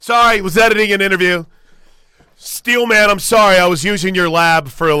Sorry, was editing an interview. Steelman, I'm sorry. I was using your lab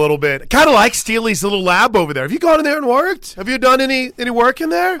for a little bit. Kind of like Steely's little lab over there. Have you gone in there and worked? Have you done any work in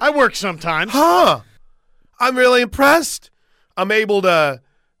there? I work sometimes. Huh. I'm really impressed. I'm able to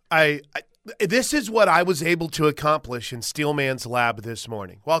this is what I was able to accomplish in Steelman's lab this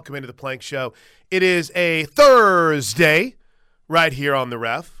morning. Welcome into the Plank Show. It is a Thursday right here on the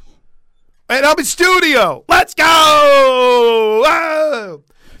Ref. And I'm in studio. Let's go! Oh!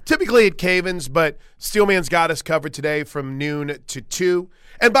 Typically at Cavens, but Steelman's got us covered today from noon to 2.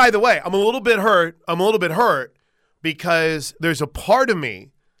 And by the way, I'm a little bit hurt because there's a part of me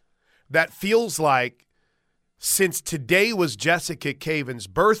that feels like since today was Jessica Caven's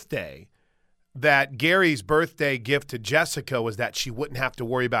birthday, that Gary's birthday gift to Jessica was that she wouldn't have to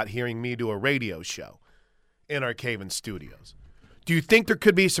worry about hearing me do a radio show in our Caven studios. Do you think there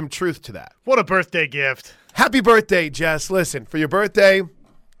could be some truth to that? What a birthday gift. Happy birthday, Jess. Listen, for your birthday,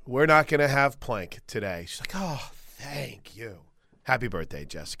 we're not going to have Plank today. She's like, oh, thank you. Happy birthday,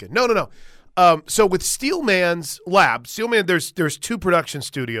 Jessica. No. So with Steelman's lab, there's 2 production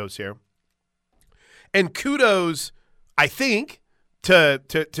studios here. And kudos, I think, to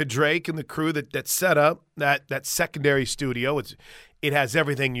Drake and the crew that set up that secondary studio. It has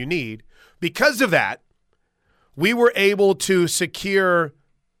everything you need. Because of that, we were able to secure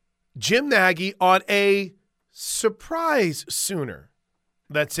Jim Nagy on a surprise Sooner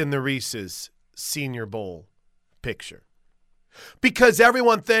that's in the Reese's Senior Bowl picture. Because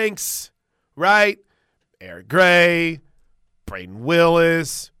everyone thinks, right, Eric Gray, Braden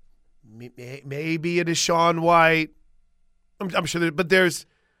Willis, maybe it is Sean White. I'm sure, but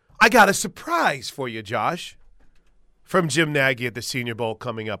I got a surprise for you, Josh, from Jim Nagy at the Senior Bowl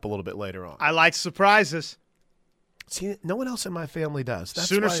coming up a little bit later on. I like surprises. See, no one else in my family does.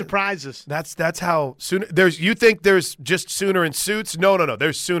 Sooner surprises. That's how Sooner. You think there's just Sooner in suits? No.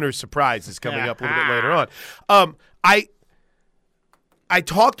 There's Sooner surprises coming up a little bit later on. I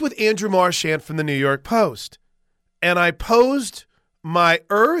talked with Andrew Marchand from the New York Post, and I posed my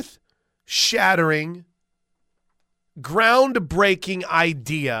earth-shattering, groundbreaking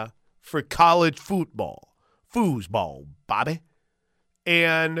idea for college football, Bobby,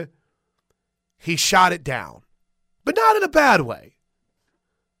 and he shot it down. But not in a bad way.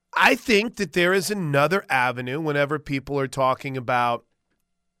 I think that there is another avenue whenever people are talking about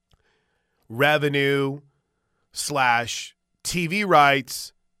revenue / TV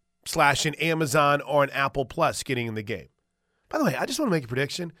rights / an Amazon or an Apple Plus getting in the game. By the way, I just want to make a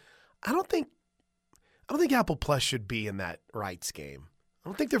prediction. I don't think Apple Plus should be in that rights game. I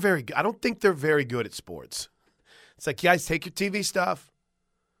don't think they're very good at sports. It's like, guys, take your TV stuff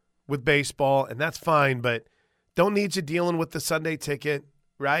with baseball, and that's fine, but don't need you dealing with the Sunday ticket,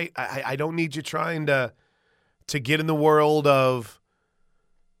 right? I don't need you trying to get in the world of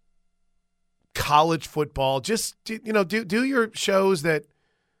college football. Just do your shows that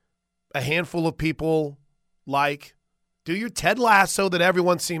a handful of people like. Do your Ted Lasso that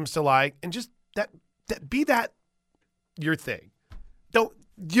everyone seems to like, and just be that your thing.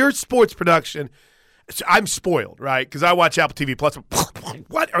 Your sports production. I'm spoiled, right? Because I watch Apple TV Plus.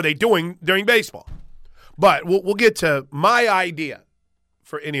 What are they doing during baseball? But we'll get to my idea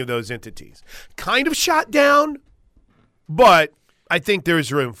for any of those entities. Kind of shot down, but I think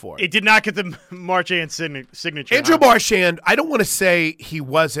there's room for it. It did not get the Marchand signature. Andrew Marchand, I don't want to say he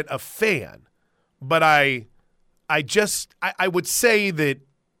wasn't a fan, but I would say that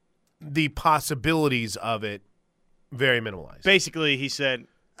the possibilities of it very minimalized. Basically, he said,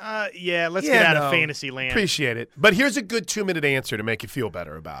 let's get out of fantasy land. Appreciate it. But here's a good 2-minute answer to make you feel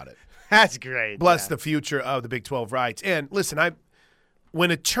better about it. That's great. Bless the future of the Big 12 rights. And listen, when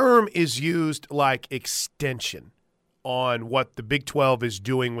a term is used like extension on what the Big 12 is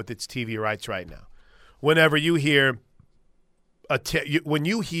doing with its TV rights right now, whenever you hear when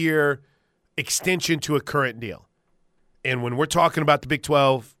you hear extension to a current deal, and when we're talking about the Big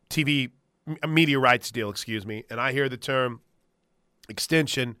 12 TV media rights deal, and I hear the term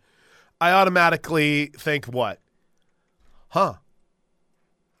extension, I automatically think what?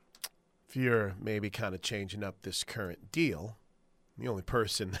 If you're maybe kind of changing up this current deal, the only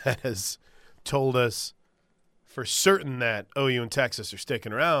person that has told us for certain that OU and Texas are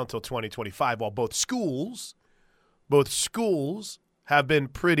sticking around until 2025, while both schools have been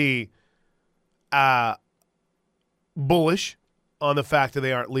pretty bullish on the fact that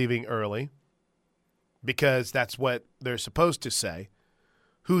they aren't leaving early because that's what they're supposed to say.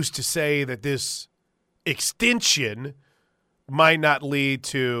 Who's to say that this extension might not lead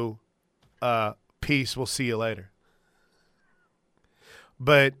to peace, we'll see you later.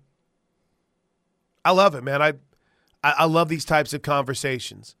 But I love it, man. I love these types of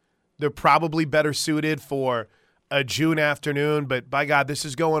conversations. They're probably better suited for a June afternoon, but by God, this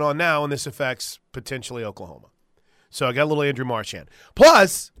is going on now, and this affects potentially Oklahoma. So I got a little Andrew Marchand.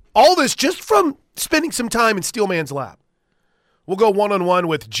 Plus, all this just from spending some time in Steelman's lab. We'll go one-on-one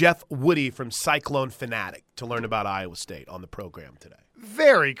with Jeff Woody from Cyclone Fanatic to learn about Iowa State on the program today.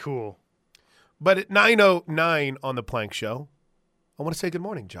 Very cool. But at 9:09 on the Plank Show, I want to say good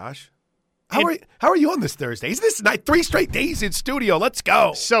morning, Josh. How are you on this Thursday? Is this night 3 straight days in studio? Let's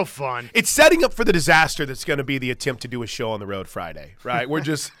go. So fun. It's setting up for the disaster that's going to be the attempt to do a show on the road Friday, right? We're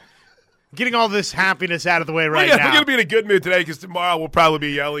just getting all this happiness out of the way now. We're going to be in a good mood today because tomorrow we'll probably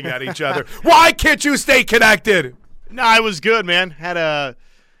be yelling at each other. Why can't you stay connected? No, it was good, man. Had a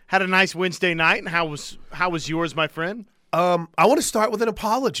nice Wednesday night. And how was yours, my friend? I want to start with an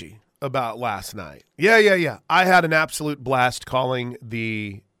apology about last night. Yeah. I had an absolute blast calling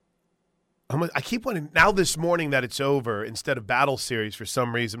the I keep wanting now this morning that it's over instead of Battle Series. For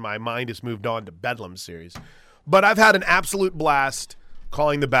some reason, my mind has moved on to Bedlam Series. But I've had an absolute blast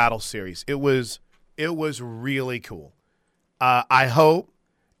calling the Battle Series. It was really cool. I hope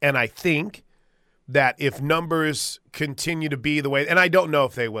and I think that if numbers continue to be the way, and I don't know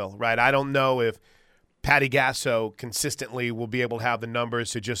if they will, right? I don't know if Patty Gasso consistently will be able to have the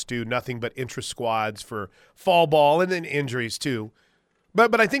numbers to just do nothing but intra-squads for fall ball and then injuries too.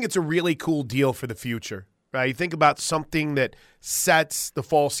 But I think it's a really cool deal for the future, right? You think about something that sets the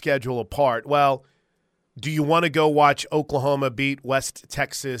fall schedule apart. Well, do you want to go watch Oklahoma beat West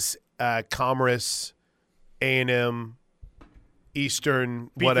Texas, Commerce, A&M, Eastern,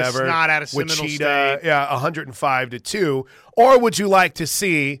 beat whatever, the snot out of Seminole Wichita, State. 105-2, or would you like to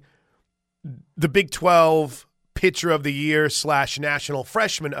see the Big 12 Pitcher of the Year / National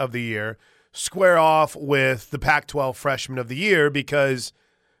Freshman of the Year square off with the Pac-12 Freshman of the Year, because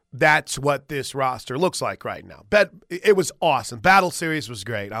that's what this roster looks like right now. It was awesome. Battle Series was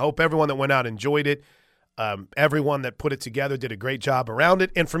great. I hope everyone that went out enjoyed it. Everyone that put it together did a great job around it.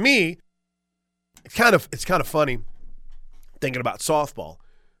 And for me, it's kind of funny thinking about softball.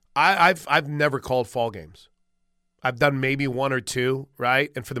 I've never called fall games. I've done maybe 1 or 2, right?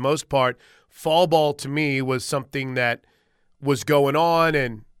 And for the most part, fall ball to me was something that was going on,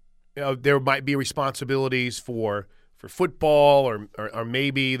 and there might be responsibilities for football, or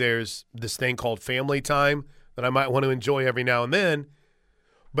maybe there's this thing called family time that I might want to enjoy every now and then.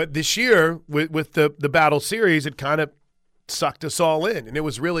 But this year, with the Battle Series, it kind of sucked us all in, and it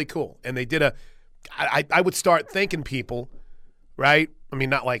was really cool. And they did I would start thanking people, right? I mean,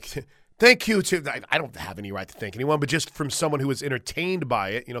 not like thank you to – I don't have any right to thank anyone, but just from someone who was entertained by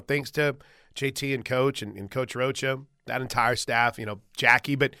it, thanks to JT and Coach and Coach Rocha, that entire staff,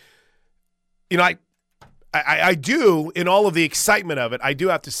 Jackie. But – I do, in all of the excitement of it, I do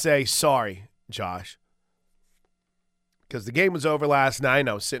have to say sorry, Josh, because the game was over last night, and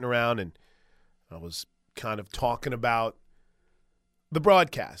I was sitting around and I was kind of talking about the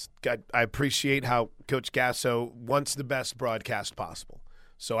broadcast. I appreciate how Coach Gasso wants the best broadcast possible.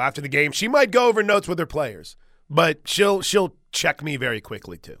 So after the game, she might go over notes with her players, but she'll check me very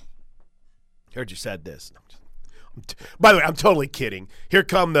quickly too. Heard you said this. By the way, I'm totally kidding. Here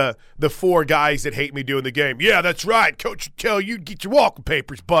come the 4 guys that hate me doing the game. Yeah, that's right. Coach will tell you to get your walking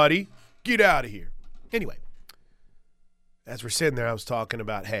papers, buddy. Get out of here. Anyway, as we're sitting there, I was talking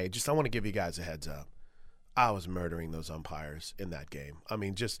about, hey, I want to give you guys a heads up. I was murdering those umpires in that game. I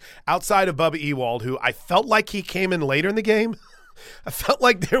mean, just outside of Bubba Ewald, who I felt like he came in later in the game. I felt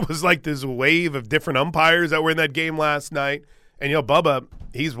like there was like this wave of different umpires that were in that game last night. And, Bubba,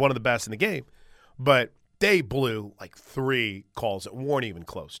 he's one of the best in the game. But they blew like 3 calls that weren't even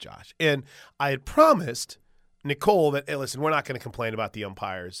close, Josh. And I had promised Nicole that, hey, listen, we're not going to complain about the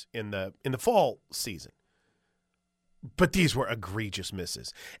umpires in the fall season. But these were egregious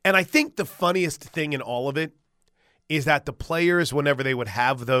misses. And I think the funniest thing in all of it is that the players, whenever they would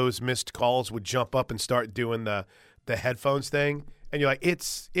have those missed calls, would jump up and start doing the headphones thing. And you're like,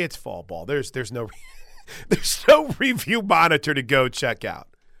 it's fall ball. There's no there's no review monitor to go check out.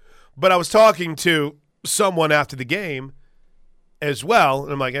 But I was talking to someone after the game as well,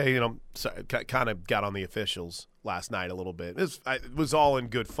 and I'm like, hey, sorry, kind of got on the officials last night a little bit. It was all in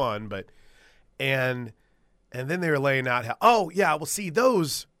good fun, but and then they were laying out how, see,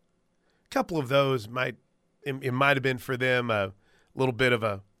 those couple of those might have been for them a little bit of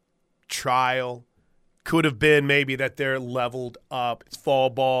a trial. Could have been maybe that they're leveled up. It's fall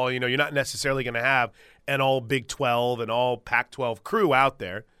ball. You're not necessarily going to have an all Big 12 and all Pac-12 crew out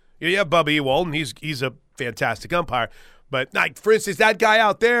there. You have Bubba Ewald, and he's a fantastic umpire. But, like, for instance, that guy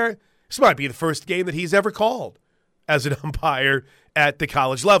out there, this might be the first game that he's ever called as an umpire at the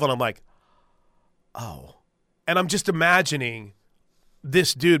college level. And I'm like, oh, And I'm just imagining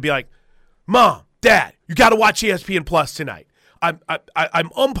this dude be like, Mom, Dad, you got to watch ESPN Plus tonight. I'm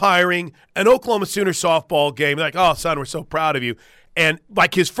umpiring an Oklahoma Sooner softball game. They're like, oh, son, we're so proud of you. And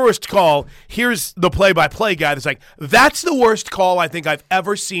like his first call, here's the play-by-play guy that's like, that's the worst call I think I've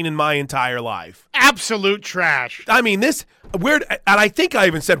ever seen in my entire life. Absolute trash. I mean, and I think I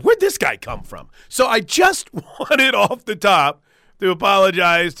even said, where'd this guy come from? So I just wanted off the top to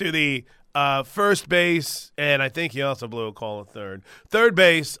apologize to the first base, and I think he also blew a call at third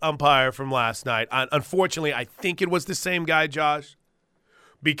base umpire from last night. Unfortunately, I think it was the same guy, Josh,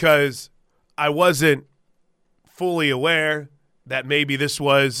 because I wasn't fully aware that maybe this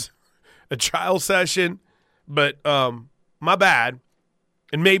was a trial session, but my bad.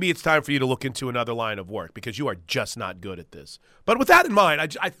 And maybe it's time for you to look into another line of work because you are just not good at this. But with that in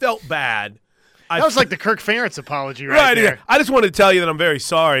mind, I felt bad. That was like the Kirk Ferentz apology right there. Yeah. I just wanted to tell you that I'm very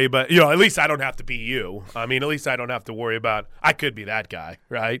sorry, but at least I don't have to be you. I mean, at least I don't have to worry about I could be that guy,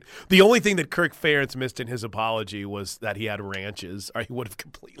 right? The only thing that Kirk Ferentz missed in his apology was that he had ranches, or he would have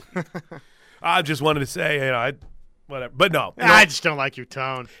completely. I just wanted to say, whatever. But no. I just don't like your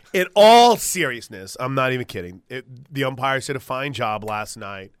tone. In all seriousness, I'm not even kidding. The umpires did a fine job last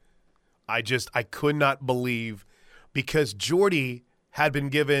night. I could not believe, because Jordy had been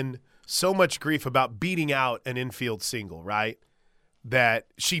given so much grief about beating out an infield single, right? That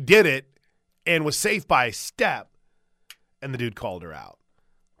she did it and was safe by a step, and the dude called her out.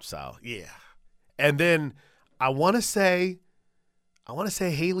 So, yeah. And then I want to say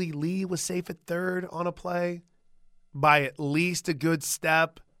Haley Lee was safe at third on a play by at least a good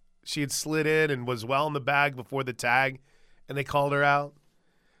step. She had slid in and was well in the bag before the tag, and they called her out.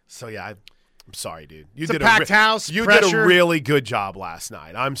 So, yeah, I'm sorry, dude. You did a packed house. You did a really good job last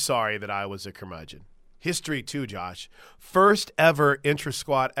night. I'm sorry that I was a curmudgeon. History, too, Josh. First ever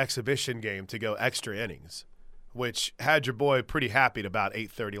intra-squad exhibition game to go extra innings, which had your boy pretty happy at about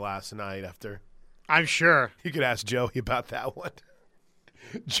 8:30 last night after. I'm sure. You could ask Joey about that one.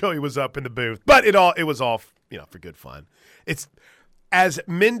 Joey was up in the booth. But it was all for good fun. It's, as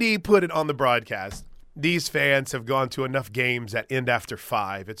Mindy put it on the broadcast, these fans have gone to enough games that end after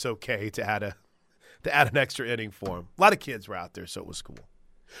 5. It's okay to add an extra inning for them. A lot of kids were out there, so it was cool.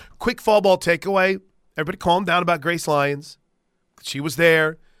 Quick fall ball takeaway. Everybody calm down about Grace Lyons. She was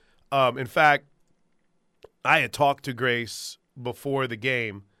there. In fact, I had talked to Grace before the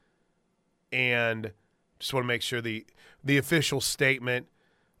game, and just want to make sure the official statement.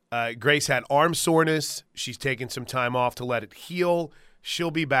 Grace had arm soreness. She's taking some time off to let it heal.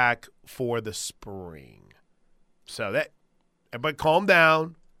 She'll be back for the spring. So everybody calm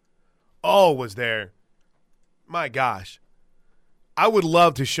down. Oh, was there. My gosh. I would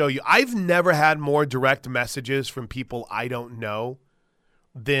love to show you. I've never had more direct messages from people I don't know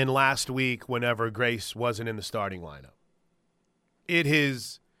than last week whenever Grace wasn't in the starting lineup.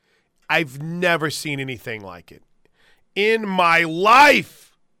 I've never seen anything like it in my life.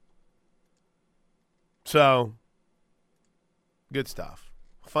 So, good stuff.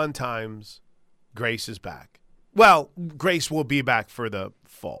 Fun times. Grace is back. Well, Grace will be back for the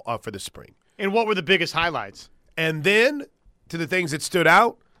fall, for the spring. And what were the biggest highlights? And then, to the things that stood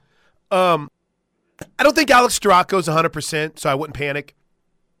out, I don't think Alex Storraco's 100%, so I wouldn't panic.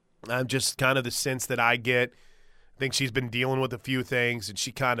 I'm just kind of the sense that I get. I think she's been dealing with a few things, and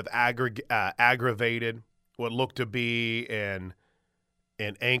she kind of aggravated what looked to be an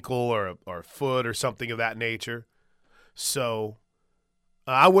ankle or foot or something of that nature. So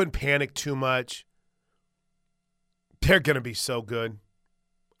I wouldn't panic too much. They're going to be so good.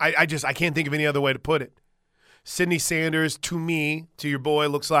 I can't think of any other way to put it. Sydney Sanders, to your boy,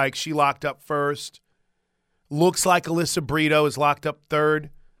 looks like she locked up first. Looks like Alyssa Brito is locked up third.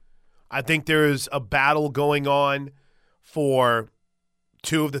 I think there's a battle going on for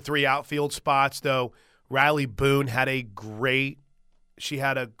 2 of the 3 outfield spots, though. Riley Boone had a great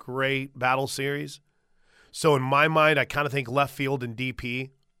battle series. So in my mind, I kind of think left field and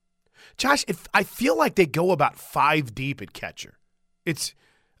DP. Josh, I feel like they go about 5 deep at catcher.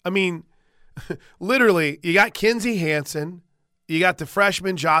 Literally, you got Kinsey Hansen, you got the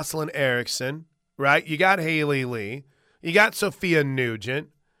freshman Jocelyn Erickson, right? You got Haley Lee, you got Sophia Nugent.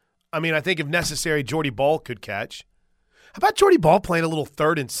 I think if necessary, Jordy Ball could catch. How about Jordy Ball playing a little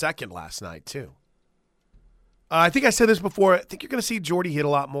third and second last night, too? I think I said this before. I think you're going to see Jordy hit a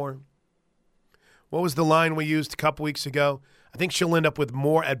lot more. What was the line we used a couple weeks ago? I think she'll end up with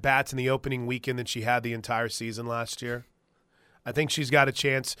more at-bats in the opening weekend than she had the entire season last year. I think she's got a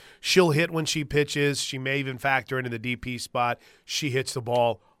chance. She'll hit when she pitches. She may even factor into the DP spot. She hits the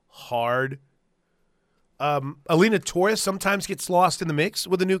ball hard. Alina Torres sometimes gets lost in the mix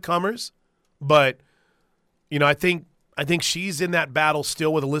with the newcomers, but I think she's in that battle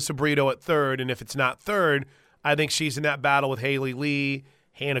still with Alyssa Brito at third, and if it's not third, I think she's in that battle with Haley Lee,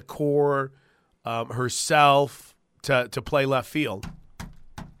 Hannah Core, herself to play left field.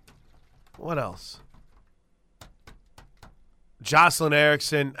 What else? Jocelyn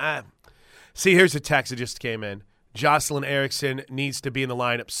Erickson. See, here's a text that just came in. Jocelyn Erickson needs to be in the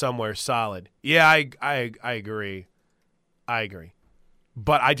lineup somewhere solid. Yeah, I agree.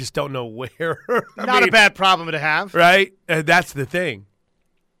 But I just don't know where. Not a bad problem to have. Right? That's the thing.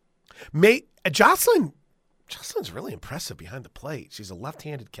 Jocelyn's really impressive behind the plate. She's a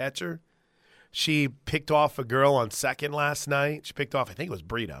left-handed catcher. She picked off a girl on second last night. She picked off, I think it was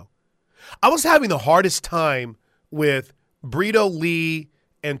Brito. I was having the hardest time with Brito, Lee,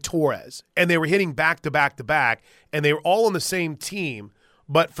 and Torres, and they were hitting back-to-back, and they were all on the same team,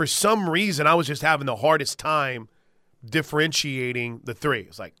 but for some reason I was just having the hardest time differentiating the three.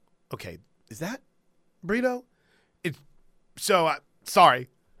 It's like, okay, is that Brito? Sorry,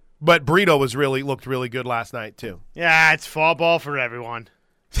 but Brito looked really good last night too. Yeah, it's fall ball for everyone.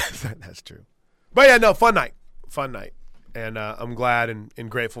 That's true. But yeah, no, fun night. And I'm glad and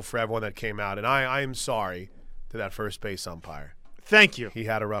grateful for everyone that came out, and I am sorry to that first base umpire. Thank you. He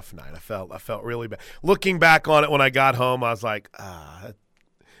had a rough night. I felt really bad. Looking back on it when I got home, I was like,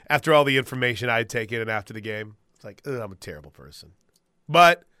 after all the information I had taken and after the game, it's like, I'm a terrible person.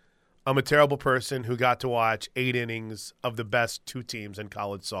 But I'm a terrible person who got to watch 8 innings of the best 2 teams in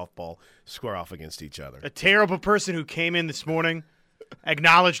college softball square off against each other. A terrible person who came in this morning,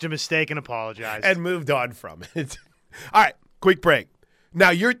 acknowledged a mistake, and apologized. And moved on from it. All right, quick break.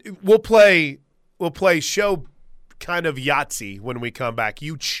 Now we'll play show kind of Yahtzee when we come back.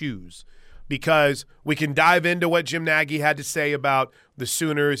 You choose, because we can dive into what Jim Nagy had to say about the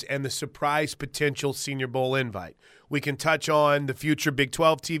Sooners and the surprise potential Senior Bowl invite. We can touch on the future Big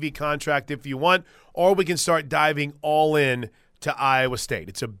 12 TV contract if you want, or we can start diving all in to Iowa State.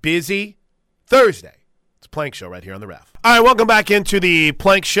 It's a busy Thursday. It's a Plank Show right here on the Ref. All right, welcome back into the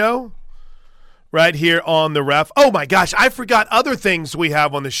Plank Show right here on the Ref. Oh my gosh, I forgot other things we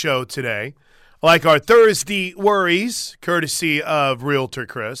have on the show today, like our Thursday worries, courtesy of Realtor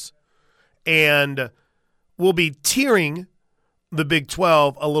Chris. And we'll be tiering the Big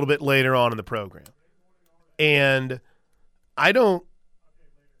 12 a little bit later on in the program. And I don't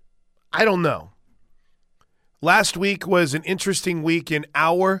know. Last week was an interesting week in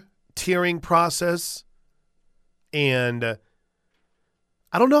our tiering process. And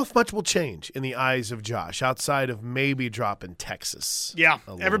I don't know if much will change in the eyes of Josh outside of maybe dropping Texas. Yeah,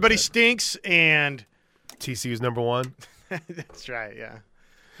 everybody stinks, and TCU's number 1. That's right, yeah.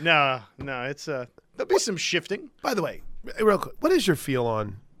 No, it's there'll be some shifting. By the way, real quick, what is your feel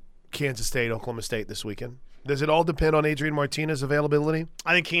on Kansas State, Oklahoma State this weekend? Does it all depend on Adrian Martinez's availability?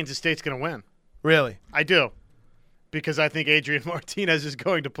 I think Kansas State's going to win. Really? I do, because I think Adrian Martinez is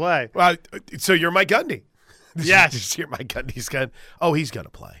going to play. Well, so you're Mike Gundy. Yes. Did you hear Mike Gundy's gun? Oh, he's going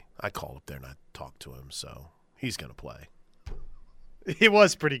to play. I called up there and I talked to him, so he's going to play. He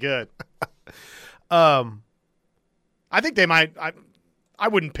was pretty good. I think they might. I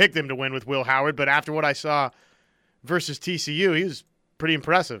wouldn't pick them to win with Will Howard, but after what I saw versus TCU, he was pretty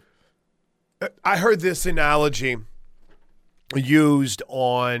impressive. I heard this analogy used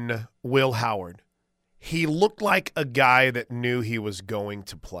on Will Howard. He looked like a guy that knew he was going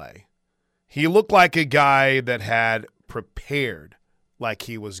to play. He looked like a guy that had prepared like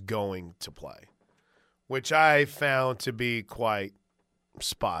he was going to play, which I found to be quite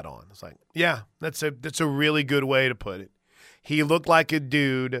spot on. It's like, yeah, that's a really good way to put it. He looked like a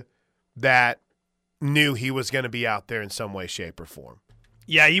dude that knew he was going to be out there in some way, shape, or form.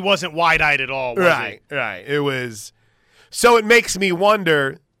 Yeah, he wasn't wide-eyed at all, was he? Right. It was. So it makes me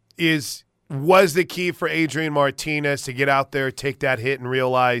wonder, was the key for Adrian Martinez to get out there, take that hit, and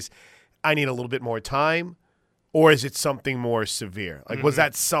realize I need a little bit more time? Or is it something more severe? Like, was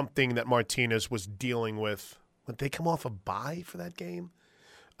that something that Martinez was dealing with? Would they come off a bye for that game?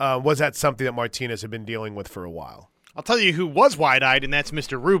 Was that something that Martinez had been dealing with for a while? I'll tell you who was wide-eyed, and that's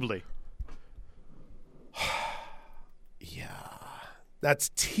Mr. Rubley. Yeah. That's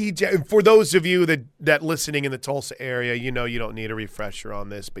TJ. For those of you that listening in the Tulsa area, you don't need a refresher on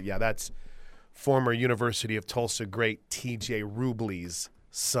this. But, yeah, that's former University of Tulsa great TJ Rubley's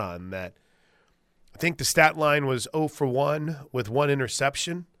son. That I think the stat line was 0 for 1 with 1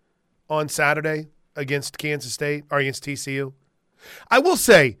 interception on Saturday against Kansas State or against TCU. I will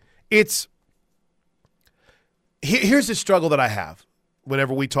say here's the struggle that I have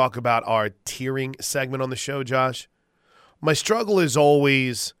whenever we talk about our tiering segment on the show, Josh. My struggle is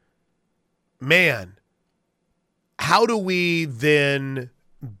always, man, how do we then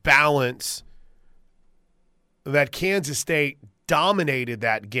balance that Kansas State dominated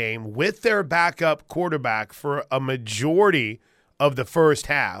that game with their backup quarterback for a majority of the first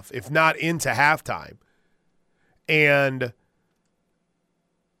half, if not into halftime. And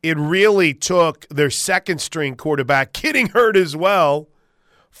it really took their second-string quarterback getting hurt as well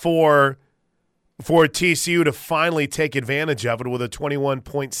for TCU to finally take advantage of it with a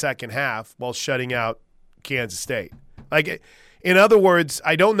 21-point second half while shutting out Kansas State. Like, in other words,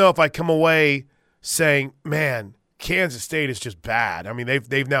 I don't know if I come away saying, man, Kansas State is just bad. I mean,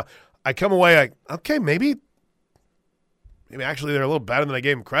 they've now – I come away like, okay, maybe actually they're a little better than I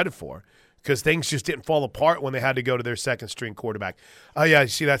gave them credit for because things just didn't fall apart when they had to go to their second-string quarterback. Oh, yeah, you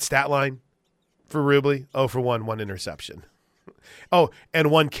see that stat line for Rubley? 0 for 1 interception. Oh, and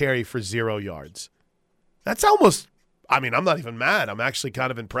 1 carry for 0 yards. That's almost – I mean, I'm not even mad. I'm actually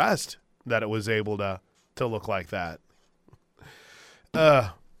kind of impressed that it was able to look like that.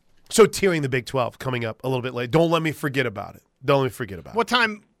 So tiering the Big 12 coming up a little bit late. Don't let me forget about it. What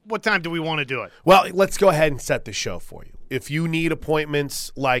time do we want to do it? Well, let's go ahead and set the show for you. If you need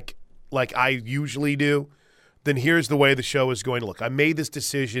appointments like I usually do, then here's the way the show is going to look. I made this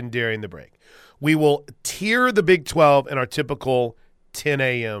decision during the break. We will tier the Big 12 in our typical 10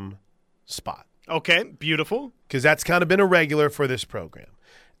 a.m. spot. Okay, beautiful. Because that's kind of been a regular for this program.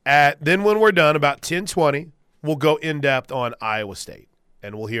 Then when we're done, about 10:20, we'll go in-depth on Iowa State.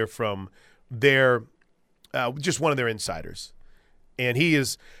 And we'll hear from their just one of their insiders. And he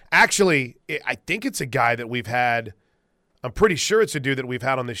is actually, I think it's a guy that we've had, I'm pretty sure it's a dude that we've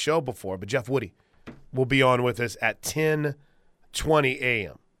had on this show before, but Jeff Woody will be on with us at 10:20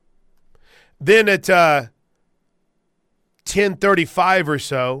 a.m. Then at 10:35 or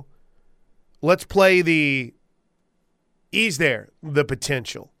so, let's play the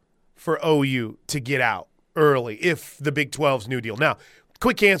potential for OU to get out early if the Big 12's new deal. Now,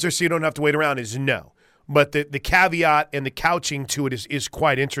 quick answer so you don't have to wait around is no. But the caveat and the couching to it is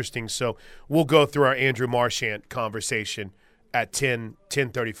quite interesting. So we'll go through our Andrew Marchant conversation at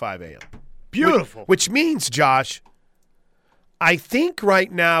 10:35 a.m. Beautiful. Which means, Josh, I think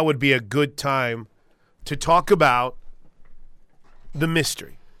right now would be a good time to talk about the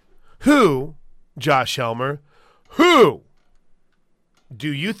mystery. Who, Josh Helmer, who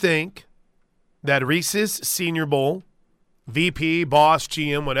do you think that Reese's Senior Bowl, VP, boss,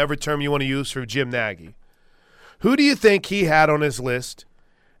 GM, whatever term you want to use for Jim Nagy, who do you think he had on his list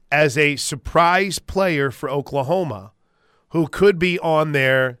as a surprise player for Oklahoma who could be on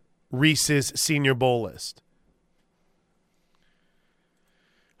their Reese's Senior Bowl list?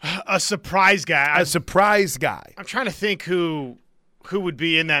 A surprise guy. A surprise guy. I'm trying to think who would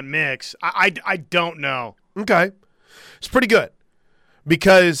be in that mix. I don't know. Okay. It's pretty good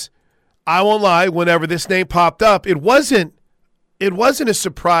because I won't lie, whenever this name popped up, it wasn't a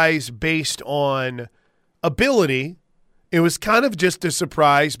surprise based on ability. It was kind of just a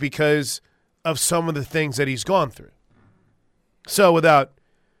surprise because of some of the things that he's gone through. So without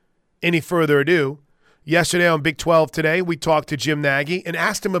any further ado, yesterday on Big 12 Today, we talked to Jim Nagy and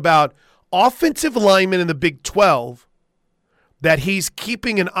asked him about offensive linemen in the Big 12 that he's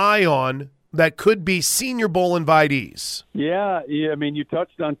keeping an eye on that could be Senior Bowl invitees. Yeah, I mean, you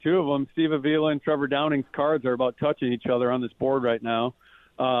touched on two of them. Steve Avila and Trevor Downing's cards are about touching each other on this board right now.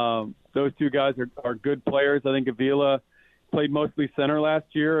 Those two guys are good players. I think Avila played mostly center last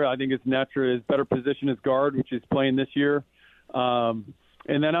year. I think his better position is guard, which he's playing this year. And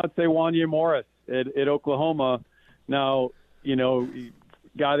then I would say Wanya Morris at Oklahoma. Now,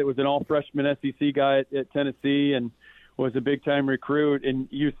 guy that was an all-freshman SEC guy at Tennessee and was a big-time recruit, and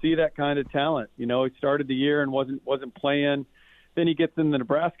you see that kind of talent. He started the year and wasn't playing. Then he gets in the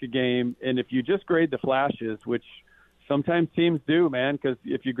Nebraska game, and if you just grade the flashes, which sometimes teams do, man, because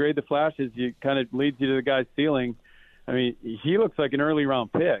if you grade the flashes, it kind of leads you to the guy's ceiling. I mean, he looks like an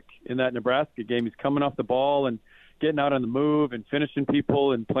early-round pick in that Nebraska game. He's coming off the ball and getting out on the move and finishing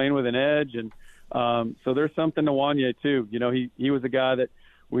people and playing with an edge, and so there's something to Wanya too. He was a guy that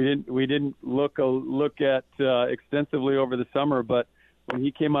we didn't look at extensively over the summer, but when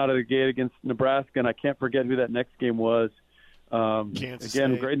he came out of the gate against Nebraska, and I can't forget who that next game was.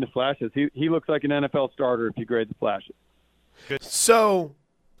 Again, grading the flashes, he looks like an NFL starter if you grade the flashes. So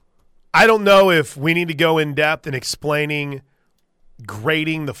I don't know if we need to go in depth in explaining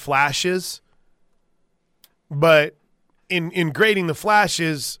grading the flashes, but in grading the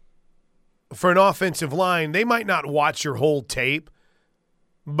flashes for an offensive line, they might not watch your whole tape.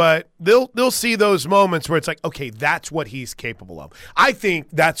 But they'll see those moments where it's like, okay, that's what he's capable of. I think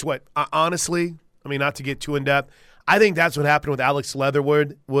that's what, honestly, I mean, not to get too in-depth, I think that's what happened with Alex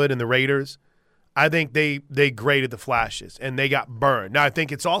Leatherwood and the Raiders. I think they graded the flashes, and they got burned. Now, I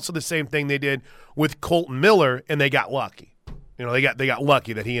think it's also the same thing they did with Colton Miller, and they got lucky. You know, they got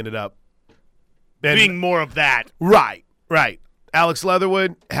lucky that he ended up being more of that. Right. Alex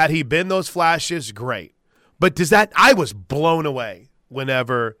Leatherwood, had he been those flashes, great. But I was blown away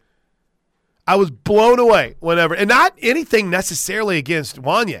whenever, and not anything necessarily against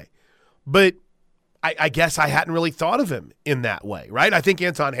Wanye, but I guess I hadn't really thought of him in that way, right? I think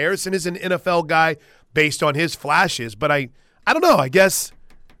Anton Harrison is an NFL guy based on his flashes, but I don't know. I guess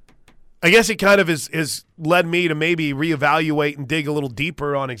it kind of has led me to maybe reevaluate and dig a little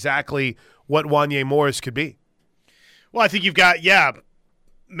deeper on exactly what Wanye Morris could be. Well, I think you've got,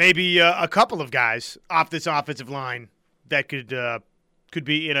 maybe a couple of guys off this offensive line that could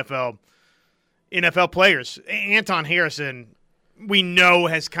be NFL players. Anton Harrison, we know,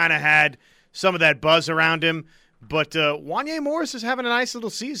 has kind of had some of that buzz around him, but Wanye Morris is having a nice little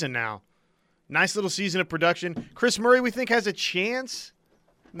season now. Nice little season of production. Chris Murray, we think, has a chance,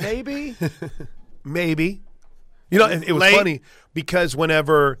 maybe. Maybe. You know, it was funny because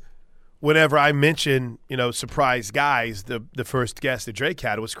whenever I mention, surprise guys, the first guest that Drake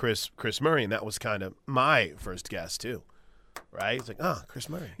had was Chris Murray, and that was kind of my first guest too, right? It's like, Chris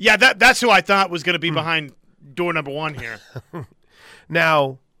Murray. Yeah, that's who I thought was going to be behind door number one here.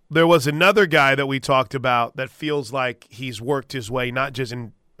 Now, there was another guy that we talked about that feels like he's worked his way, not just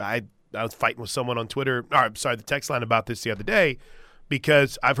in I was fighting with someone on Twitter, the text line about this the other day,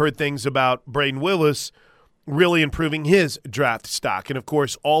 because I've heard things about Braden Willis really improving his draft stock. And, of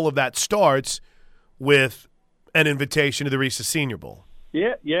course, all of that starts with an invitation to the Reese's Senior Bowl.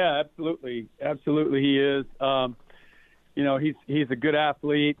 Yeah, absolutely. Absolutely he is. He's a good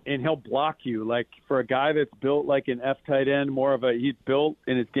athlete, and he'll block you. Like, for a guy that's built like an F tight end, he's built,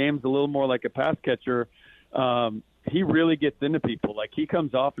 and his game's a little more like a pass catcher. He really gets into people. Like, he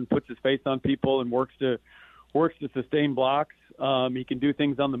comes off and puts his face on people and works to sustain blocks. He can do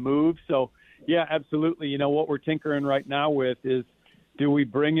things on the move. So, yeah, absolutely. What we're tinkering right now with is, would we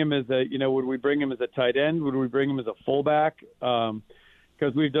bring him as a tight end? Would we bring him as a fullback?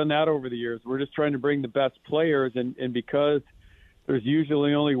 Because we've done that over the years. We're just trying to bring the best players, and because there's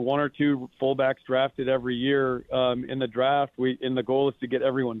usually only one or two fullbacks drafted every year in the draft, the goal is to get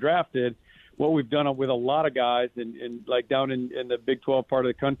everyone drafted. What we've done with a lot of guys, and like down in the Big 12 part of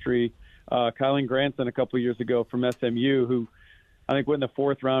the country, Kylan Granson a couple of years ago from SMU, who I think went in the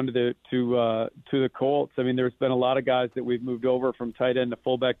fourth round to the Colts. I mean, there's been a lot of guys that we've moved over from tight end to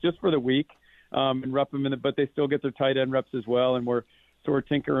fullback just for the week and rep them but they still get their tight end reps as well. And we're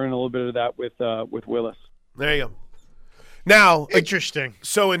tinkering a little bit of that with Willis. There you go. Now, interesting.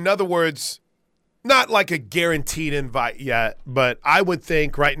 So, in other words, not like a guaranteed invite yet, but I would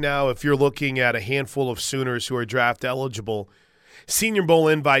think right now, if you're looking at a handful of Sooners who are draft eligible, Senior Bowl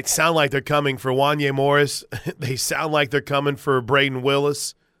invites sound like they're coming for Wanye Morris. They sound like they're coming for Braden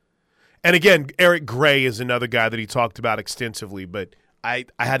Willis. And again, Eric Gray is another guy that he talked about extensively, but I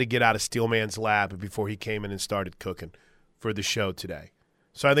had to get out of Steelman's lab before he came in and started cooking for the show today.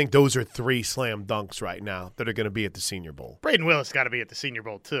 So I think those are three slam dunks right now that are going to be at the Senior Bowl. Braden Willis got to be at the Senior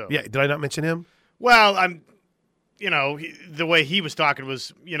Bowl too. Yeah, did I not mention him? Well, the way he was talking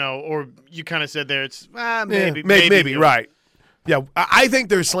was, or you kind of said there, it's maybe right. Yeah, I think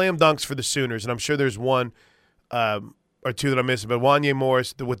there's slam dunks for the Sooners, and I'm sure there's one or two that I'm missing. But Wanye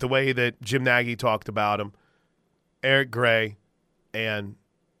Morris, with the way that Jim Nagy talked about him, Eric Gray, and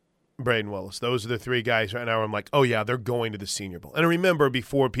Braden Willis. Those are the three guys right now where I'm like, oh, yeah, they're going to the Senior Bowl. And remember,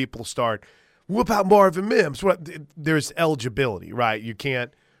 before people start, what about Marvin Mims? There's eligibility, right? You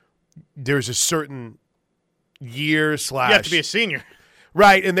can't – there's a certain year / You have to be a senior.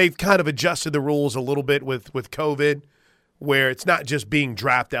 Right, and they've kind of adjusted the rules a little bit with COVID, where it's not just being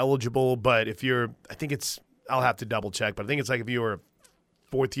draft eligible, but if you're – I think it's – I'll have to double check, but I think it's like if you were a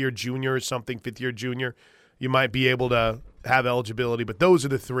fourth-year junior or something, fifth-year junior, you might be able to have eligibility. But those are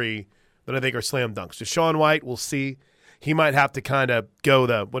the three that I think are slam dunks. Deshaun White, we'll see. He might have to kind of go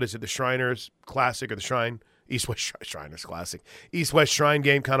the Shriners Classic or the East-West Shriners Classic. East-West Shrine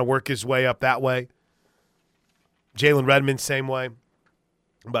game, kind of work his way up that way. Jalen Redmond, same way.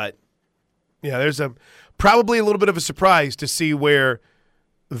 But, yeah, there's probably a little bit of a surprise to see where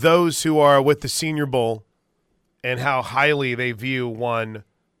those who are with the Senior Bowl and how highly they view one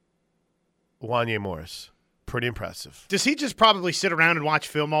Wanye Morris. Pretty impressive. Does he just probably sit around and watch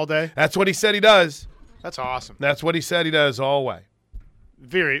film all day? That's what he said he does. That's awesome. That's what he said he does all way.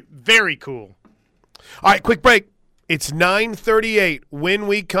 Very, very cool. All right, quick break. It's 9:38. When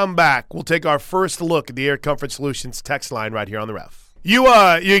we come back, we'll take our first look at the Air Comfort Solutions text line right here on the Ref.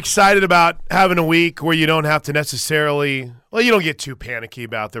 You excited about having a week where you don't have to necessarily – well, you don't get too panicky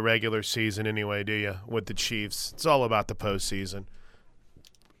about the regular season anyway, do you, with the Chiefs? It's all about the postseason.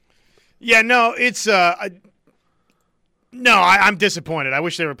 Yeah, no, it's I'm disappointed. I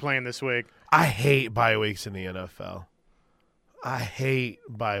wish they were playing this week. I hate bye weeks in the NFL.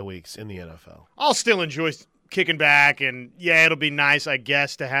 I'll still enjoy kicking back, and, yeah, it'll be nice, I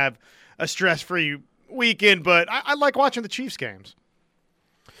guess, to have a stress-free weekend, but I like watching the Chiefs games.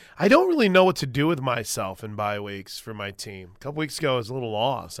 I don't really know what to do with myself in bye weeks for my team. A couple weeks ago, I was a little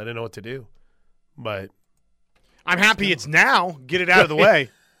lost. I didn't know what to do. But I'm happy it's now. Get it out of the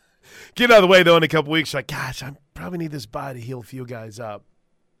way. Get it out of the way, though, in a couple weeks. You're like, gosh, I probably need this bye to heal a few guys up.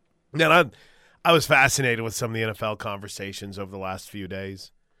 And I was fascinated with some of the NFL conversations over the last few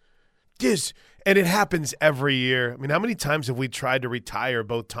days. And it happens every year. I mean, how many times have we tried to retire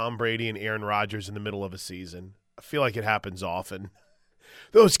both Tom Brady and Aaron Rodgers in the middle of a season? I feel like it happens often.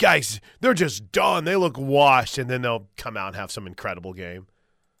 Those guys, they're just done. They look washed, and then they'll come out and have some incredible game.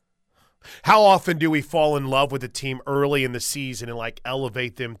 How often do we fall in love with a team early in the season and, like,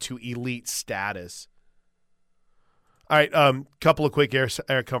 elevate them to elite status? All right, couple of quick Air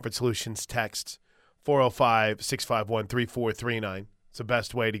Comfort Solutions texts, 405-651-3439. It's the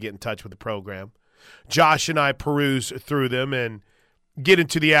best way to get in touch with the program. Josh and I peruse through them and get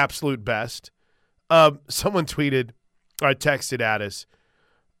into the absolute best. Someone tweeted or texted at us,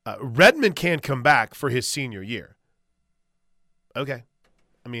 Redmond can come back for his senior year. Okay.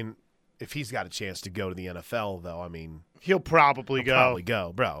 I mean, if he's got a chance to go to the NFL, though, I mean. He'll probably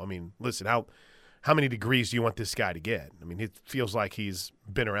go. Bro, I mean, listen, how many degrees do you want this guy to get? I mean, it feels like he's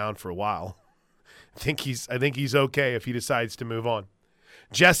been around for a while. I think he's okay if he decides to move on.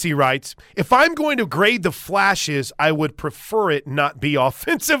 Jesse writes, if I'm going to grade the flashes, I would prefer it not be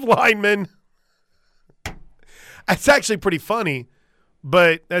offensive linemen. That's actually pretty funny,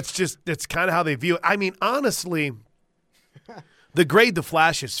 but that's kind of how they view it. I mean, honestly, the grade the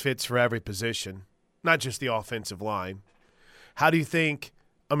flashes fits for every position, not just the offensive line. How do you think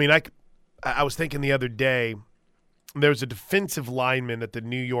 – I mean, I was thinking the other day, there was a defensive lineman that the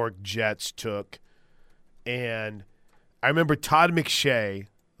New York Jets took, and I remember Todd McShay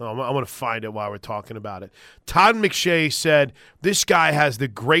 – I'm going to find it while we're talking about it. Todd McShay said, this guy has the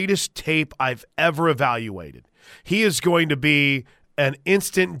greatest tape I've ever evaluated. He is going to be an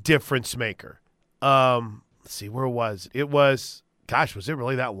instant difference maker. Let's see, where was it? It was, gosh, was it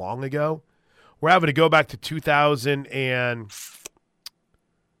really that long ago? We're having to go back to 2000 and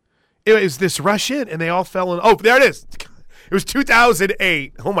it was this rush in and they all fell in. Oh, there it is. It was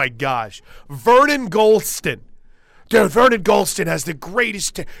 2008. Oh, my gosh. Vernon Golston. Dude, Vernon Golston has the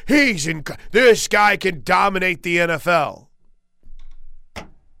greatest. This guy can dominate the NFL.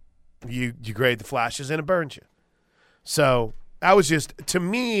 You grade the flashes and it burns you. So that was just, to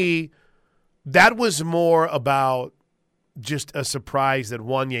me, that was more about just a surprise that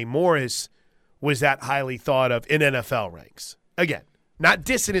Wanya Morris was that highly thought of in NFL ranks. Again, not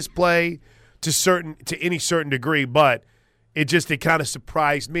dissing his play to any certain degree, but it kind of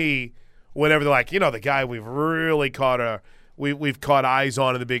surprised me whenever they're like, the guy we've really we've caught eyes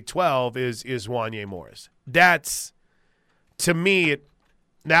on in the Big 12 is Wanya Morris. That's, to me,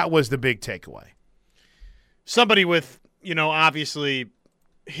 that was the big takeaway. Somebody with, obviously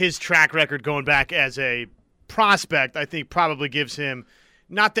his track record going back as a prospect, I think probably gives him,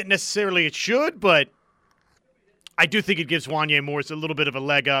 not that necessarily it should, but I do think it gives Wanya Morris a little bit of a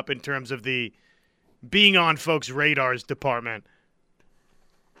leg up in terms of the being on folks' radars department.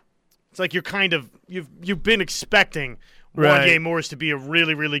 It's like you've been expecting Wanya Morris to be a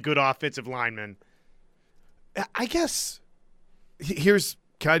really, really good offensive lineman. I guess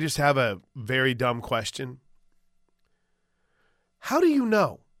can I just have a very dumb question? How do you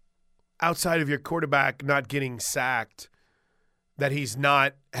know, outside of your quarterback not getting sacked, that he's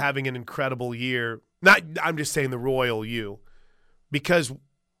not having an incredible year? I'm just saying the royal you. Because,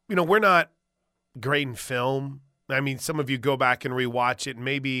 we're not grading film. I mean, some of you go back and rewatch it, and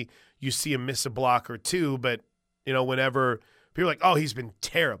maybe you see him miss a block or two, but, whenever people are like, oh, he's been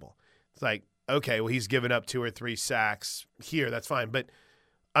terrible. It's like, okay, well, he's given up 2 or 3 sacks here. That's fine. But,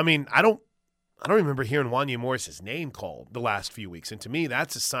 I mean, I don't remember hearing Wanya Morris's name called the last few weeks. And to me,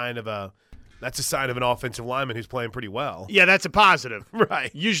 that's a sign of an offensive lineman who's playing pretty well. Yeah, that's a positive. Right.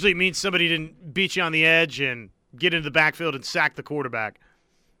 Usually it means somebody didn't beat you on the edge and get into the backfield and sack the quarterback.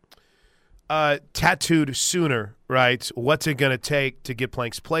 Tattooed Sooner writes, what's it going to take to get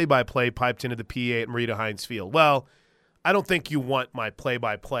Plank's play-by-play piped into the PA at Marita Hines Field? Well, I don't think you want my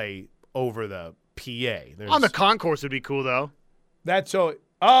play-by-play over the PA. On the concourse would be cool, though. That's so.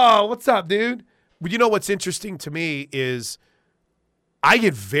 Oh, what's up, dude? But you know what's interesting to me is I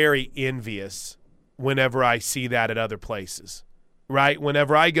get very envious whenever I see that at other places, right?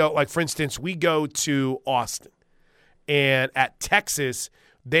 Whenever I go, like, for instance, we go to Austin, and at Texas,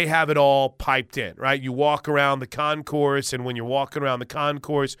 they have it all piped in, right? You walk around the concourse, and when you're walking around the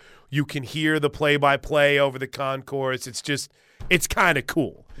concourse, you can hear the play-by-play over the concourse. It's kind of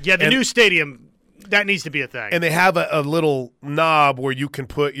cool. Yeah, the new stadium, that needs to be a thing. And they have a little knob where you can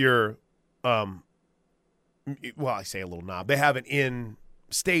put your I say a little knob. They have an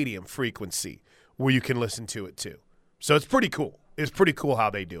in-stadium frequency where you can listen to it too. So it's pretty cool. It's pretty cool how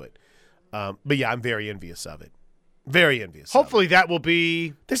they do it. But, yeah, I'm very envious of it. Very envious. Hopefully that will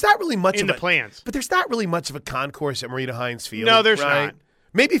be there's not really much in of the plans. But there's not really much of a concourse at Marina Hines Field. No, there's right? not.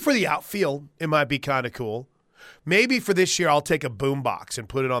 Maybe for the outfield, it might be kind of cool. Maybe for this year, I'll take a boom box and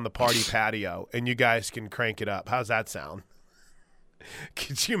put it on the party patio, and you guys can crank it up. How's that sound?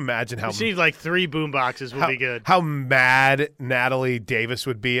 Could you imagine how? You need like 3 boom boxes will be good. How mad Natalie Davis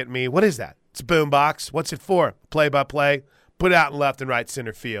would be at me. What is that? It's a boom box. What's it for? Play-by-play. Put it out in left and right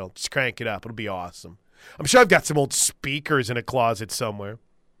center field. Just crank it up. It'll be awesome. I'm sure I've got some old speakers in a closet somewhere.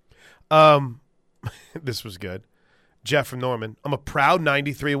 This was good. Jeff from Norman. I'm a proud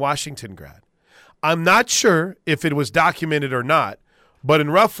 93 Washington grad. I'm not sure if it was documented or not, but in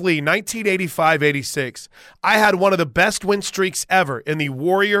roughly 1985-86, I had one of the best win streaks ever in the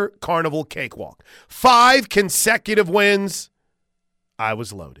Warrior Carnival Cakewalk. 5 consecutive wins. I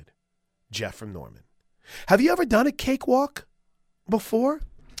was loaded. Jeff from Norman. Have you ever done a cakewalk before?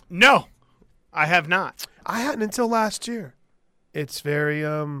 No, I have not. I hadn't until last year. It's very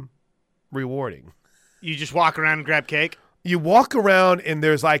rewarding. You just walk around and grab cake? You walk around and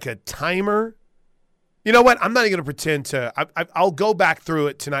there's like a timer. You know what? I'm not even going to pretend to. I'll go back through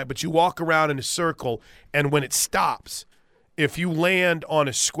it tonight, but you walk around in a circle, and when it stops, if you land on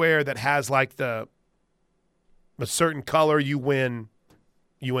a square that has like a certain color, you win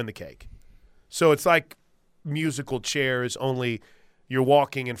the cake. So it's like musical chairs, only you're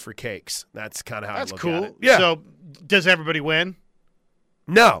walking in for cakes. That's kind of how I look cool. at it. Yeah. So does everybody win?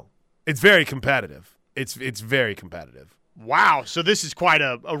 No. It's very competitive. It's very competitive. Wow. So this is quite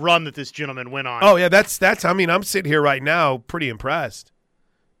a run that this gentleman went on. Oh, yeah, that's I mean, I'm sitting here right now pretty impressed.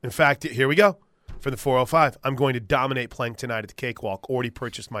 In fact, here we go. For the 405, I'm going to dominate playing tonight at the Cakewalk. Already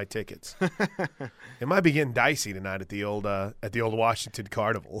purchased my tickets. It might be getting dicey tonight at the old Washington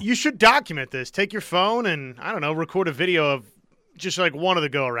Carnival. You should document this. Take your phone and, I don't know, record a video of just like one of the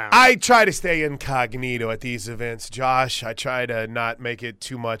go-arounds. I try to stay incognito at these events, Josh. I try to not make it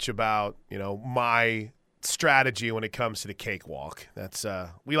too much about, my strategy when it comes to the Cakewalk. That's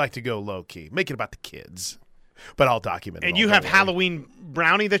we like to go low-key. Make it about the kids. But I'll document it. And you have Halloween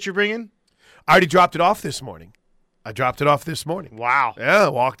brownie that you're bringing? I already dropped it off this morning. Wow. Yeah, I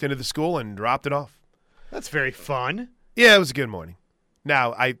walked into the school and dropped it off. That's very fun. Yeah, it was a good morning.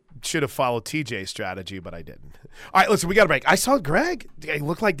 Now, I should have followed TJ's strategy, but I didn't. All right, listen, we got a break. I saw Greg.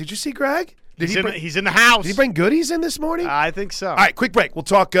 Did you see Greg? He's in the house. Did he bring goodies in this morning? I think so. All right, quick break. We'll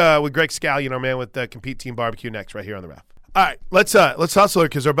talk with Greg Scallion, our man with Compete Team Barbecue, next right here on the Ref. All right, let's hustle it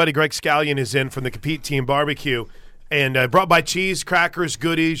because our buddy Greg Scallion is in from the Compete Team Barbecue. And brought by cheese, crackers,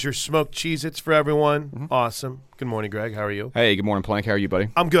 goodies, your smoked Cheez-Its for everyone. Mm-hmm. Awesome. Good morning, Greg. How are you? Hey, good morning, Plank. How are you, buddy?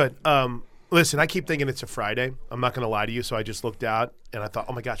 I'm good. Listen, I keep thinking it's a Friday. I'm not going to lie to you, so I just looked out, and I thought,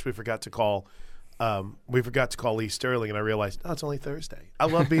 oh, my gosh, we forgot to call Lee Sterling, and I realized, oh, it's only Thursday. I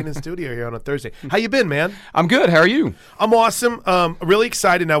love being in studio here on a Thursday. How you been, man? I'm good. How are you? I'm awesome. Really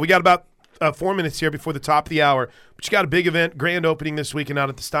excited now. We got about 4 minutes here before the top of the hour. But you got a big event, grand opening this weekend out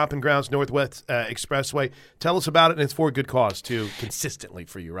at the Stomping Grounds Northwest Expressway. Tell us about it, and it's for a good cause, too, consistently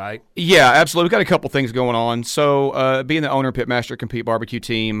for you, right? Yeah, absolutely. We've got a couple things going on. So being the owner, Pitmaster Compete Barbecue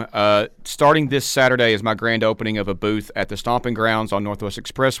Team, starting this Saturday is my grand opening of a booth at the Stomping Grounds on Northwest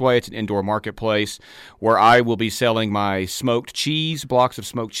Expressway. It's an indoor marketplace where I will be selling my smoked cheese, blocks of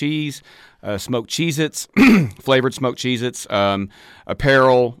smoked cheese, smoked Cheez-Its, flavored smoked Cheez-Its,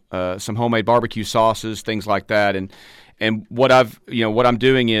 apparel, some homemade barbecue sauces, things like that. And what I'm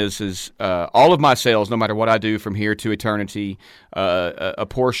doing is all of my sales, no matter what I do from here to eternity, a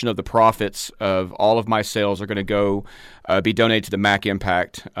portion of the profits of all of my sales are going to go be donated to the Mac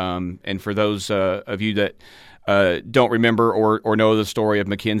Impact. And for those of you that don't remember or know the story of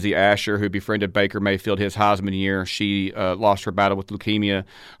Mackenzie Asher, who befriended Baker Mayfield his Heisman year. She lost her battle with leukemia.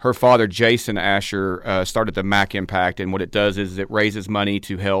 Her father, Jason Asher, started the Mac Impact, and what it does is it raises money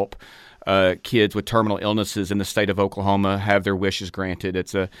to help kids with terminal illnesses in the state of Oklahoma have their wishes granted.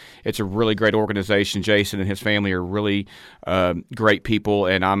 It's a really great organization. Jason and his family are really great people,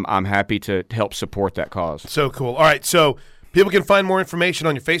 and I'm happy to help support that cause. So cool. All right, so People can find more information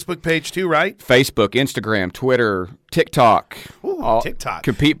on your Facebook page too, right? Facebook, Instagram, Twitter, TikTok. Ooh, TikTok.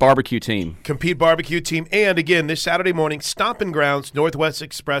 Compete Barbecue Team. Compete Barbecue Team. And again, this Saturday morning, Stomping Grounds, Northwest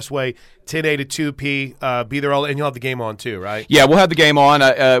Expressway, 10A to 2P. Be there all, and you'll have the game on too, right? Yeah, we'll have the game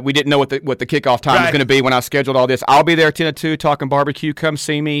on. We didn't know what the kickoff time was going to be when I scheduled all this. I'll be there 10 to 2 talking barbecue. Come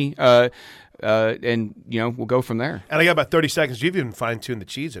see me. And we'll go from there. And I got about 30 seconds. You've even fine-tuned the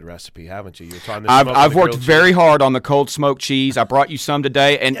Cheez-It recipe, haven't you? You were talking. I've worked very hard on the cold smoked cheese. I brought you some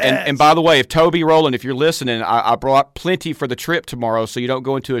today. And by the way, if Toby Rowland, if you're listening, I brought plenty for the trip tomorrow, so you don't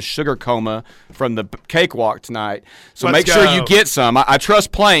go into a sugar coma from the cakewalk tonight. So make sure you get some. I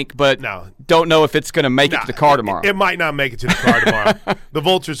trust Plank, but don't know if it's going to make it to the car tomorrow. It might not make it to the car tomorrow. The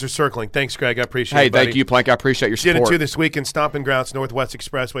Vultures are circling. Thanks, Greg. I appreciate it. Hey, thank you, Plank. I appreciate your support. 10 to 2 this weekend, Stomping Grounds, Northwest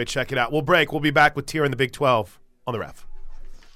Expressway. Check it out. We'll break. We'll be back with Tier in the Big 12 on the Ref.